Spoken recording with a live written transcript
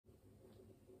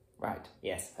Right,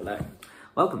 yes, hello.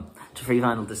 Welcome to Free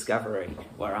Vinyl Discovery,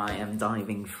 where I am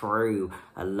diving through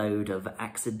a load of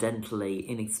accidentally,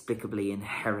 inexplicably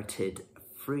inherited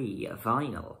free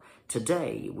vinyl.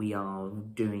 Today we are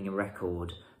doing a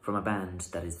record from a band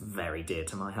that is very dear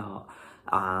to my heart.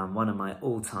 One of my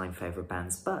all-time favourite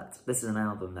bands, but this is an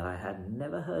album that I had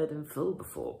never heard in full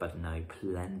before, but know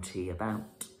plenty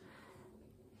about.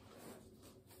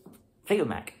 Fleetwood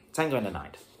Mac, Tango in the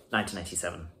Night,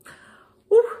 1987.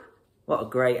 Woo! What a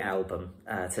great album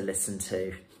to listen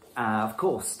to. Of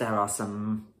course, there are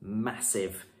some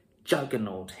massive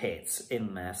juggernaut hits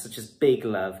in there, such as Big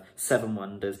Love, Seven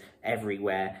Wonders,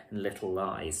 Everywhere, and Little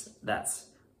Lies. That's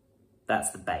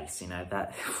the base, you know,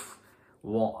 that.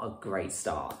 What a great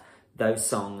start. Those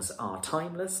songs are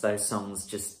timeless. Those songs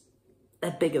just,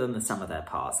 they're bigger than the sum of their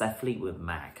parts. They're Fleetwood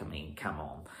Mac, I mean, come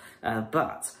on.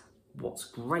 But what's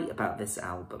great about this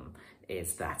album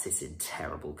is that it's in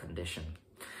terrible condition.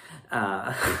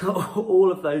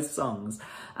 All of those songs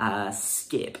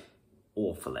skip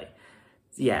awfully.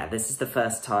 Yeah, this is the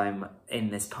first time in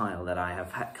this pile that I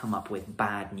have come up with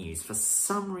bad news. For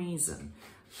some reason,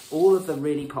 all of the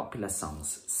really popular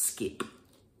songs skip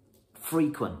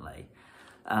frequently.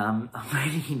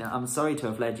 I'm sorry to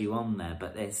have led you on there,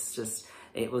 but it's just,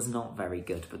 it was not very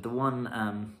good. But the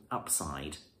one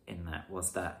upside in that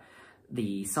was that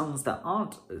the songs that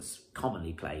aren't as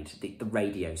commonly played, the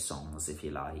radio songs, if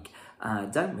you like,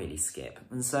 don't really skip.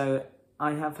 And so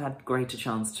I have had greater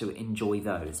chance to enjoy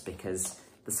those, because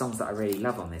the songs that I really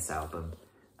love on this album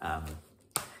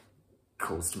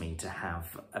caused me to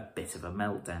have a bit of a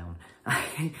meltdown.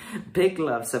 Big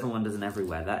Love, Seven Wonders and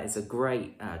Everywhere, that is a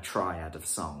great triad of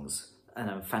songs and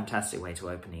a fantastic way to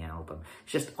open the album.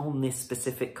 It's just on this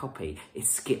specific copy, it's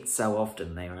skipped so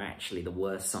often they are actually the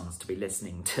worst songs to be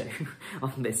listening to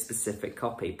on this specific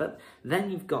copy. But then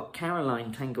you've got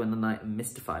Caroline, Tango in the Night and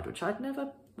Mystified, which I'd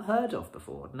never heard of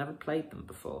before, I'd never played them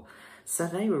before. So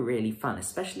they were really fun,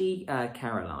 especially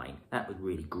Caroline. That was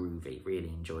really groovy, really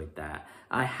enjoyed that.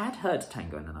 I had heard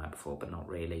Tango in the Night before, but not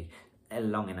really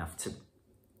long enough to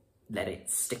let it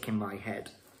stick in my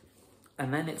head.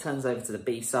 And then it turns over to the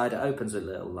B-side. It opens with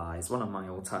Little Lies, one of my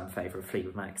all-time favourite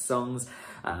Fleetwood Mac songs,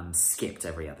 skipped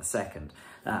every other second.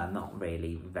 Not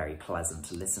really very pleasant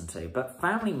to listen to. But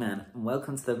Family Man and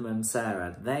Welcome to the Room,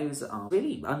 Sarah, those are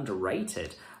really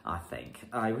underrated, I think.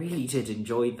 I really did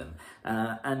enjoy them.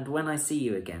 And When I See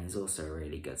You Again is also a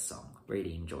really good song.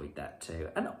 Really enjoyed that too.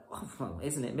 And, well,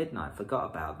 Isn't It Midnight?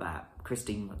 Forgot about that.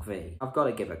 Christine McVie. I've got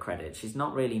to give her credit. She's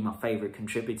not really my favourite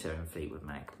contributor in Fleetwood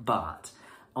Mac, but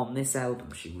on this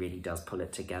album, she really does pull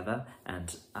it together,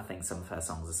 and I think some of her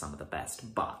songs are some of the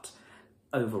best. But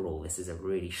overall, this is a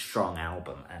really strong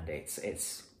album, and it's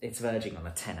verging on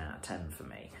a 10 out of 10 for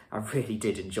me. I really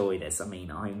did enjoy this. I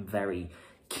mean, I'm very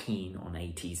keen on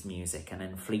 80s music, and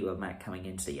then Fleetwood Mac coming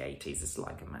into the 80s is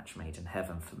like a match made in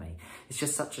heaven for me. It's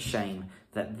just such a shame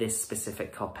that this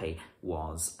specific copy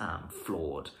was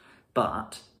flawed.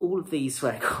 But all of these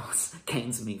records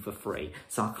came to me for free,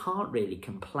 so I can't really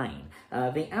complain.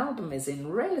 The album is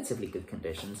in relatively good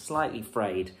condition, slightly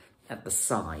frayed at the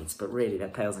sides, but really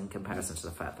that pales in comparison to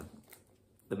the fact that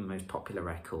the most popular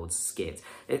records skipped.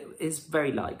 It is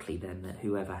very likely then that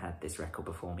whoever had this record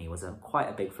before me was quite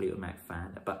a big Fleetwood Mac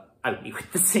fan, but only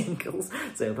with the singles,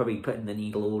 so they're probably putting the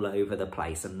needle all over the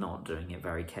place and not doing it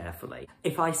very carefully.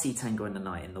 If I see Tango in the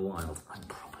Night in the wild, I'm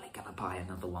probably gonna buy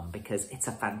another one, because it's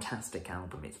a fantastic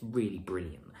album. It's really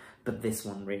brilliant, but this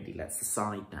one really lets the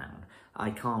side down.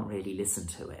 I can't really listen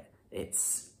to it.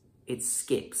 It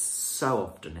skips so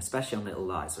often, especially on Little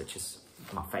Lies, which is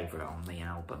my favourite on the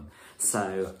album.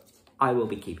 So I will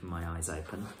be keeping my eyes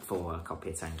open for a copy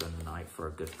of Tango in the Night for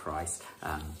a good price.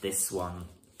 This one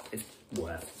is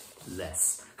worth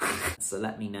less. So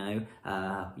let me know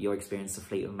your experience of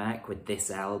Fleetwood Mac with this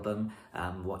album,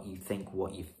 what you think,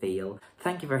 what you feel.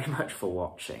 Thank you very much for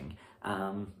watching.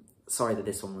 Sorry that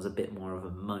this one was a bit more of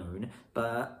a moan,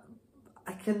 but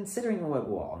considering we're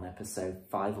on episode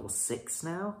 5 or 6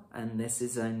 now, and this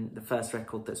is the first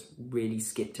record that's really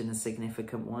skipped in a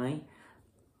significant way,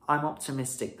 I'm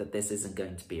optimistic that this isn't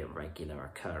going to be a regular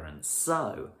occurrence.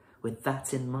 So with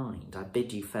that in mind, I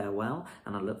bid you farewell,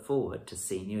 and I look forward to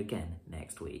seeing you again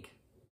next week.